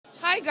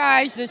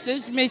guys, this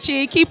is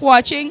Michi. Keep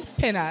watching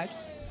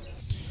Pinax.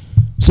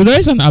 So there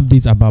is an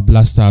update about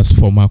Black Stars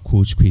former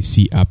coach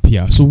Kwesi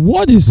Appiah. So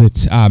what is it?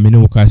 CAF,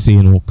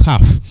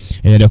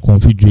 the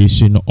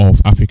Confederation of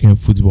African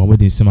Football, where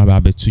they say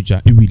about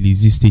Betuja, it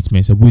releases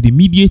statements with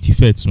immediate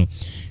effect.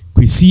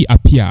 Kwesi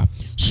Appiah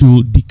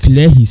should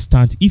declare his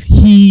stance if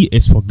he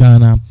is for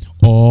Ghana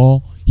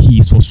or he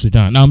is for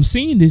Sudan. Now I'm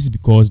saying this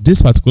because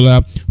this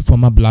particular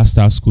former Black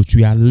Stars coach,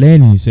 we are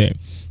learning,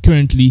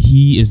 currently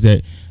he is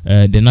the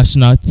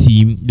national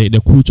team,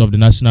 the coach of the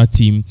national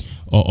team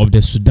of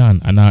the Sudan,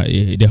 and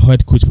the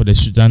head coach for the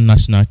Sudan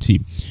national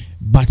team.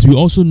 But we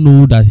also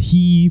know that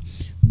he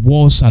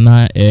was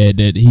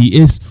that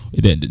he is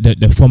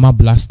the former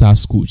Black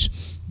Stars coach.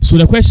 So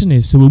the question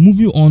is, so we're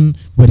moving on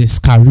with his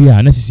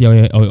career,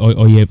 necessarily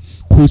or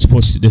coach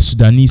for the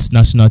Sudanese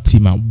national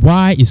team.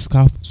 Why is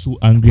CAF so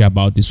angry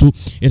about this? So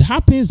it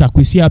happens that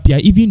Kwesi Appiah,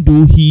 even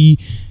though he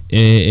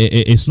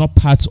is not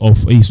part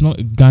of, he's not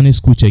Ghana's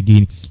coach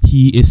again,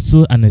 he is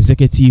still an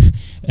executive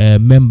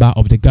member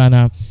of the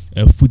Ghana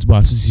Football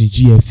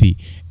Association GFA.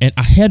 And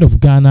ahead of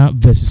Ghana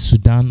versus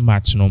Sudan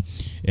match,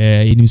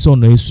 in his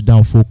own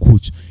Sudan for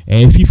coach,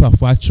 FIFA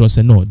for trust,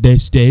 and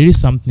there is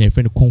something,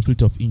 a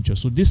conflict of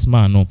interest. So this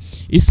man,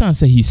 it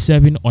sounds like he's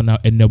serving on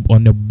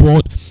a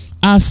board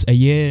as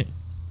a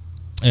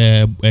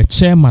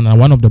chairman and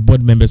one of the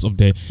board members of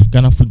the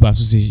Ghana Football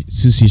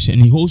Association,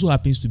 and he also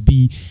happens to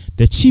be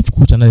the chief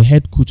coach and the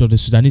head coach of the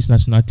Sudanese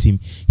national team.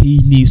 He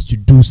needs to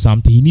do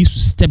something. He needs to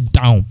step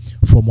down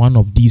from one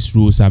of these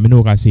roles. I mean,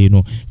 I say,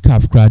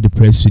 CAF cried the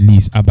press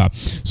release about.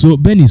 So,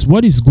 Benis,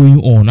 what is going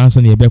on?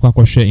 Answer the Ebekwa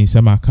question in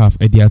Sema CAF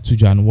Edia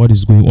Tuja, and what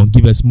is going on?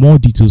 Give us more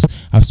details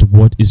as to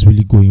what is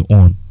really going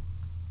on.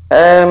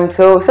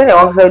 So the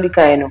answer the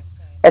kind of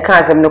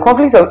no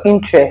conflicts of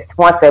interest.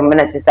 Once a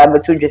minute is able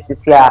to just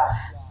this year.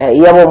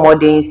 Yabo more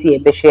than see a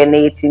beshe na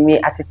me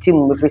at a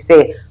team if we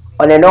say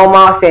on a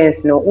normal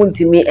sense no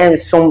untimi and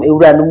some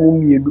ewura no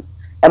mumienu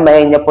e ma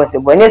enya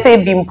possible and say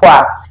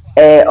bimpo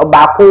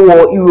obako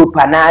wo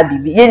Europe na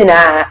bibi ye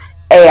nyina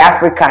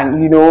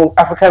African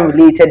African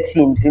related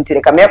teams into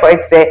the camera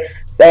say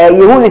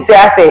you who say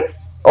I say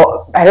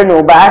I don't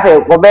know but I say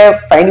we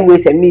find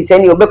ways and me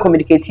say you be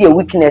communicate your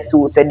weakness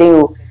so say then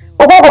you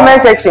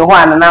comment section ho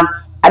anana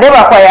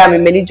adeba kwa ya me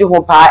manage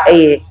ho pa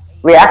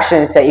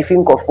reactions if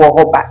you go for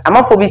hoba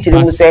I'm for which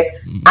you say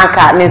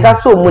anka neza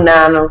so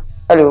munano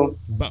hello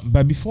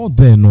but before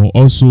then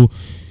also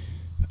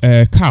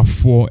CAF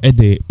for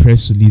the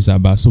press release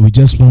about, so we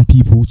just want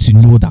people to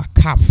know that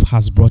CAF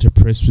has brought a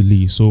press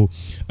release. So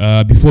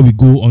before we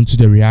go on to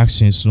the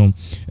reactions,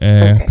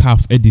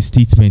 CAF the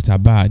statement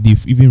about,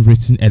 they've even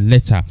written a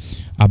letter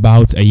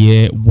about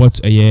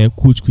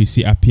Coach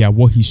Kwesi Appiah,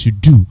 what he should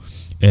do.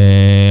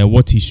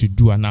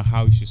 And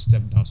how he should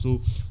step down.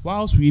 So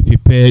whilst we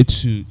prepare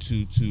to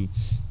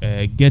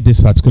get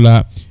this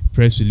particular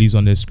press release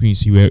on the screen,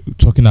 so you were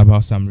talking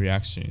about some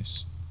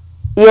reactions.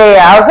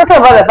 Yeah, I was talking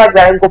about the fact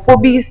that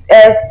Nkofobia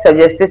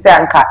suggested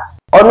Anka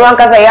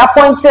Onuankasa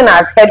appointing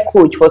as head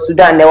coach for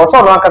Sudan. There was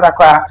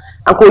Onuankasa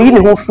Anko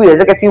Yini who free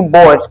executive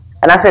board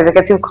and as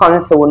executive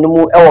council in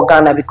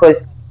Ghana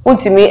because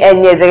ultimately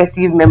any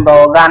executive member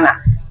of Ghana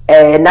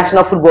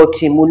national football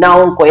team will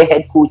now go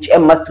head coach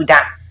Emma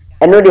Sudan.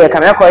 I know they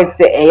can correct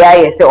say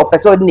AI say or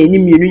person any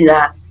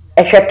mienu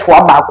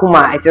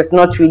it is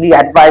not really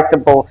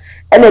advisable.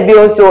 And maybe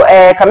also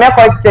can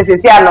correct say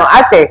no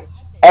I say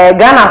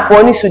Ghana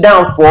for ni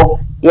Sudan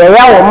for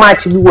yeah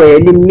match we were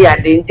near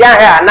the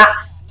na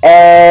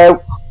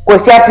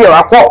Kwesi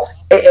Appiah akọ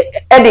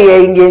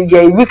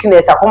the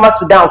weakness akoma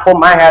Sudan for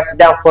my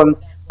Sudan from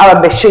our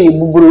beshe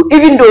buburu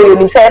even though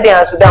you say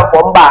dey Sudan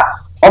for ba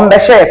on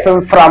beshe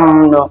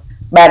from no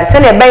but say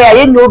na be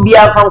ya no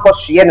bia fan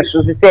kwhye no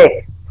so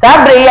say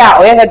sabre ya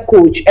o head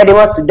coach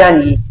edema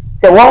Sudan yi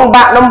say one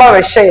back number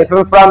we share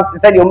from to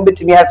say you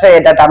betimi a share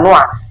dada no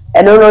a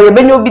eno no ye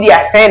benyo bi di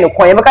assign no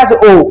kon ye because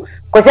oh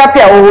Kwesi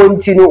Appiah o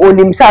nti no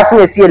onim sa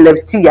asmesi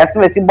lefty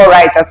asmesi ball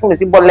right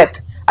asmesi ball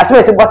left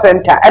asmesi ball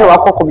center and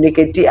we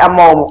communicate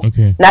among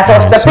na so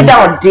step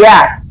down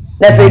there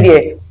na fe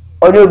dey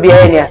odo bi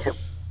any asem.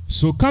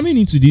 So coming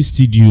into this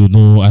studio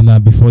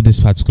and before this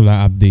particular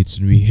update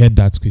we heard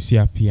that Kwesi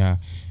Appiah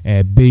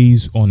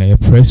based on a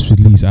press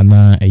release and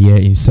a year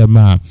in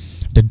summer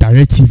the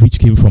directive which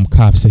came from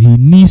CAF, so he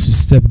needs to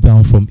step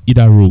down from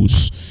either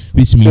roles,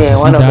 which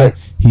means either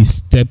he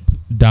stepped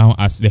down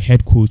as the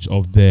head coach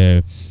of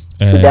the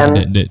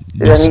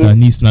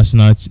Sudanese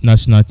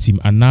national team,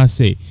 and now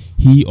say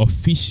he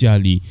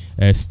officially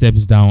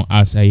steps down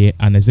as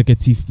an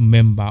executive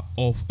member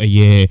of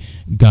a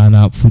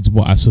Ghana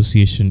Football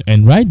Association.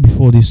 And right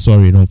before this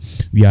story,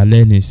 we are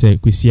learning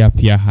Kwesi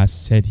Appiah has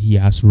said he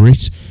has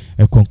reached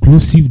a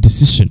conclusive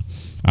decision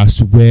as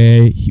to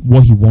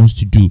what he wants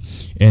to do.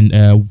 And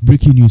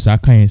breaking news I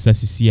can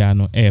say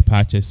air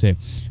patch say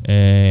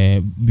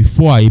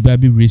before I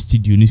be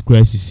rested you need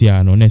crisis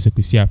here no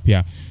Kwesi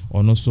Appiah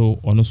and also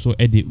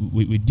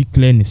we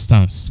declare a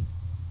stance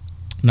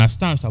Now,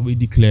 stance that we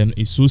declare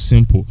is so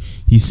simple.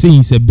 He's saying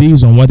it's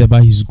based on whatever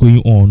is going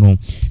on,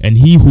 and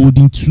he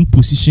holding two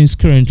positions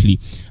currently.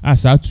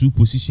 As our two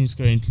positions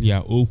currently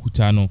are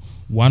Okutano.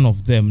 One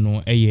of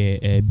them,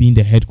 being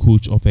the head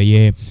coach of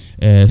a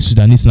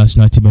Sudanese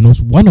national team, and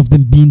also one of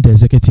them being the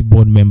executive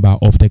board member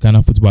of the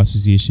Ghana Football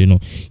Association.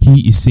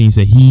 He is saying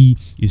that he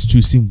is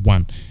choosing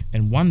one,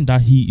 and one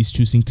that he is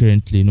choosing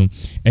currently.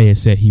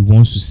 He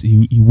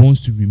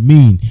wants to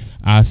remain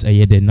as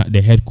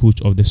the head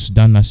coach of the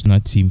Sudan national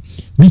team,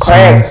 which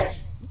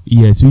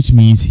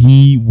means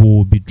he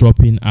will be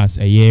dropping as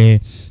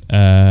the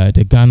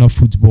Ghana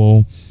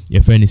football.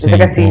 Your friend is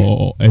saying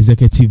or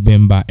executive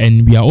member,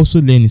 and we are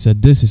also learning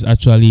that this is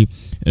actually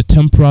a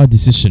temporal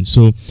decision.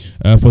 So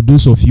for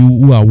those of you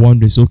who are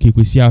wondering, okay,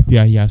 Kwesi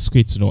Appiah, he has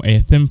quit,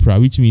 a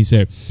temporal, which means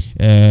I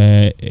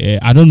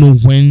don't know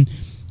when,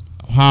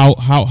 how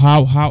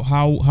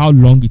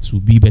long it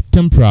will be, but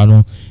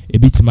temporal, a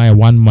bit my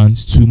 1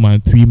 month, 2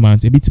 months, 3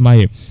 months, a bit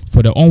my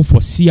for the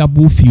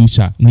unforeseeable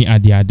future ni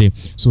ade.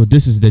 So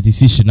this is the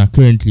decision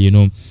currently,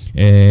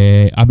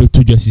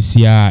 Abetu just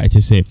here, it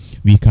is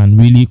we can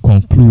really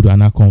conclude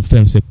and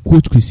confirm say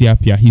Coach Kwesi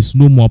Appiah, he's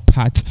no more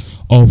part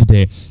of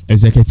the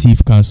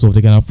executive council of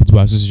the Ghana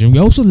Football Association. We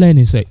are also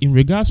learning in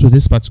regards to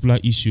this particular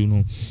issue,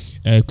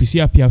 Kwesi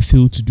Appiah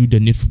failed to do the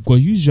needful, because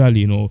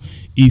usually,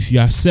 if you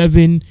are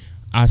serving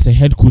as a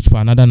head coach for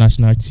another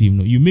national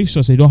team, you make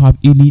sure you don't have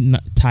any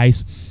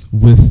ties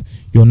with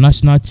your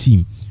national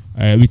team.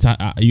 With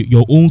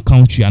your own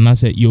country, and I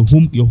say your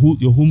home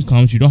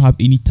country, you don't have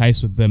any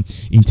ties with them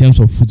in terms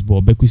of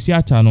football. But Kwesi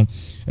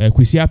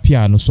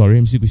Appiah,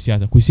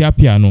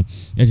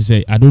 let's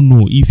say, I don't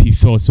know if he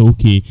felt so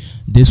okay,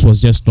 this was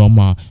just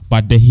normal,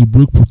 but then he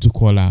broke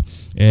protocol.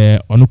 He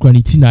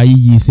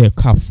said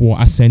CAF for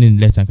ascending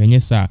letter, and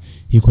yes, sir,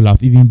 he could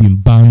have even been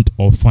banned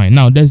or fined.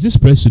 Now, there's this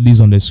press release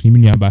on the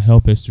screen, but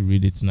help us to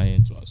read it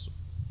tonight to us.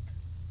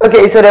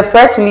 Okay, so the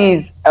press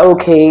release,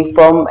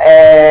 from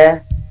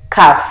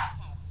CAF.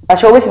 I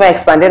shall always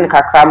expanding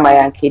kakra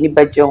my Kenny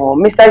Bajo,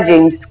 Mr.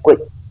 James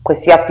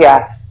Kwesi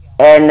Appiah,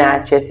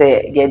 and just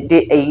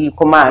a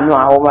command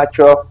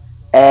no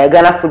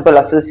Ghana Football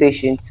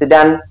Association,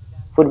 Sudan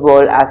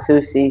Football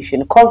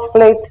Association,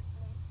 conflict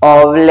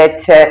of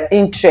letter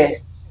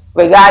interest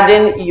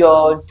regarding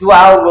your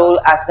dual role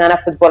as Ghana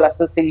Football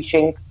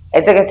Association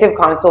Executive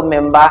Council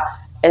member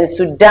and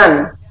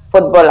Sudan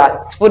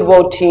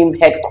football team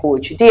head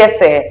coach.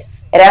 DSA.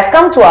 It has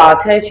come to our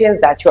attention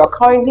that you are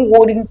currently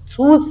holding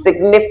two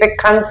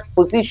significant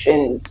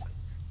positions.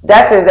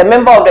 That is the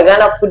member of the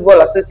Ghana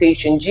Football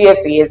Association,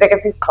 GFA,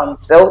 Executive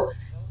Council,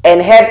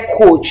 and head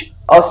coach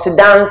of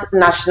Sudan's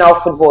national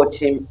football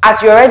team.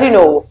 As you already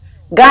know,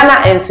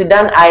 Ghana and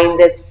Sudan are in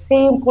the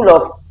same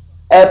pool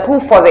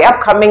for the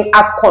upcoming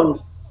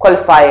AFCON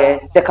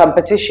qualifiers, the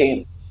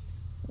competition.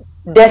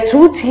 The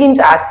two teams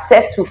are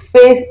set to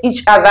face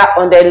each other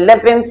on the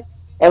 11th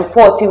and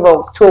 14th of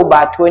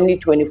October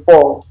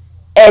 2024.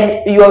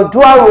 And your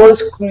dual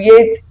roles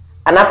create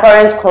an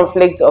apparent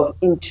conflict of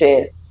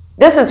interest.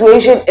 This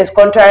situation is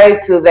contrary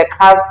to the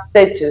CAF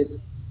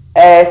statuses,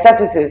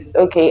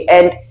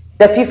 and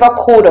the FIFA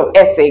Code of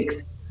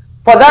Ethics.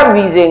 For that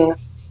reason,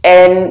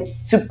 and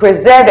to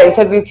preserve the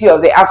integrity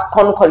of the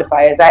AFCON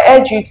qualifiers, I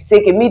urge you to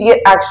take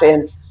immediate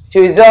action to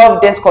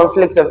resolve this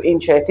conflict of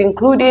interest,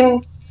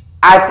 including,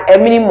 at a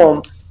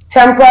minimum,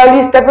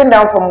 temporarily stepping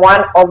down from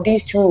one of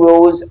these two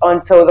roles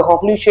until the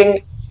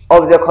conclusion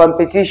of the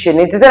competition.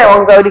 It is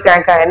already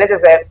kind and it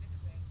is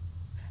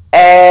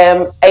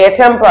a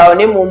temporal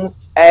minimum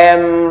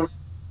to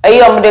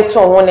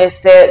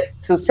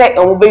set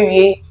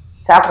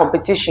a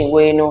competition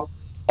where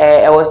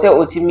I was say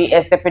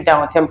ultimately step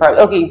down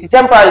temporarily. Okay, the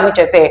temporary which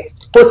I say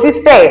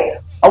because say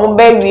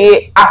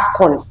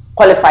AFCON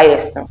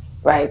qualifiers,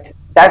 right?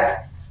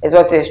 That is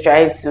what it's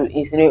trying to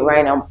insinuate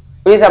right now.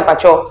 Please and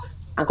patrol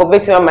and go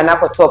back to my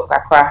manako top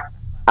kakra.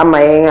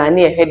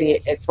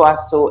 It was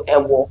so a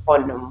war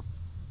on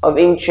of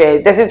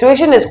interest. The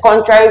situation is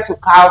contrary to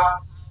CAF.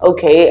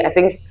 Okay, I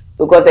think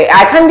we got there.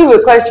 I kindly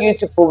request you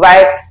to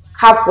provide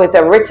CAF with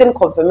a written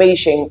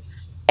confirmation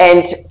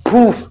and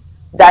proof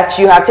that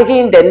you have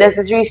taken the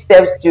necessary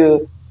steps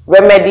to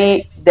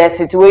remedy the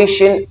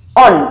situation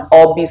on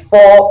or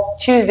before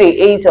Tuesday,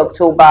 8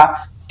 October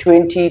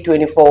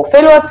 2024.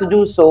 Failure to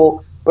do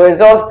so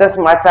results this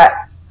matter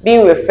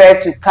being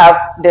referred to CAF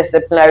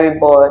disciplinary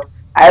board.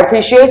 I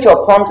appreciate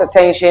your prompt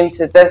attention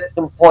to this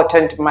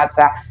important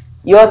matter.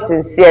 Yours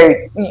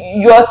sincerely,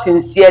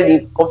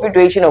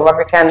 Confederation of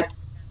African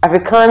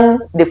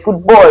the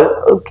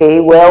football. Okay,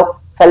 well,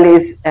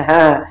 fellas,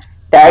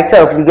 Director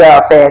of Legal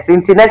Affairs.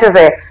 International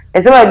say,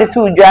 and some of the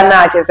two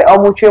Joanna say,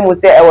 Omuchemu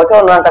say, I was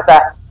on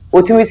Rankasa,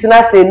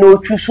 Otimisina say, no,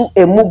 Chushu,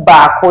 a move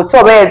back, or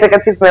so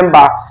executive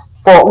member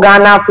for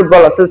Ghana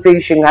Football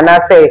Association, and I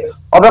say,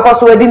 or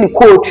because we didn't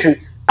coach you.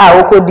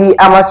 Okodi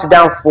ama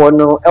Sudan for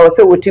no e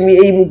say otimi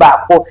eyimu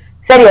baako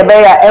said ya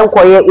beya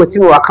enkoye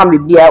otimi waka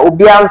bibia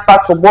obi amfa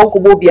so bonko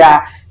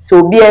bobia so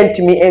obi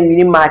antimi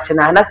enwini match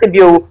na say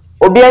bio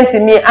obi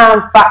antimi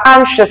amfa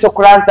anhwe to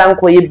kuransa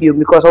nkoye bio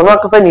because ono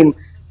kasa nim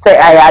say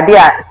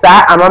idea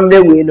sa amambe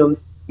we no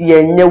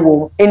ye nye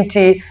wo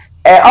enti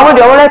omo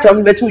de wole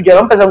tom betu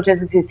dwere mpese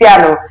mchese sisi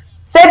ano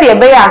said the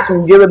be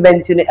asumdwe be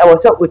benti no e wo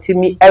se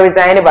otimi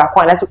resign ba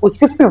kwa na se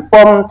osifri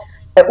from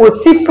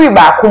osifri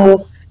ba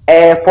kumu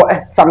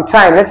for some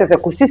time let us say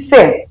kusi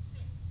say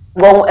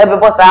won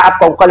everybody say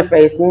after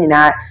qualifiers ni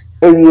nyina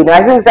ewie no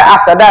I think say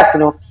after that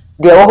no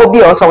there wo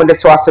be also on the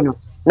so aso no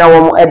na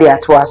wo e de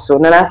ato aso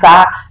na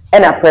sa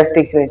and a press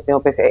statement they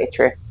open say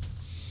etre.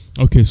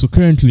 Okay, so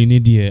currently,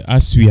 Nadia,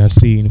 as we are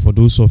saying, for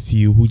those of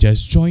you who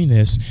just join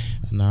us,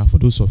 and for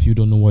those of you who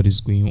don't know what is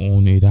going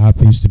on, it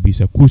happens to be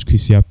Coach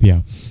Kwesi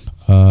Appiah,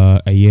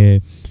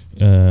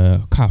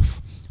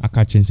 CAF.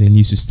 Akachense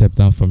needs to step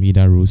down from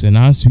either roles, and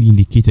as we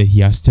indicated,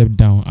 he has stepped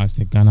down as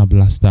the Ghana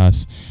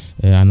Blasters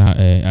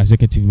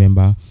executive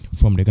member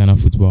from the Ghana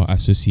Football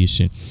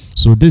Association.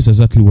 So this is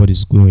exactly what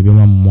is going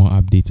on. More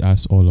updates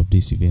as all of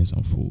these events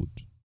unfold.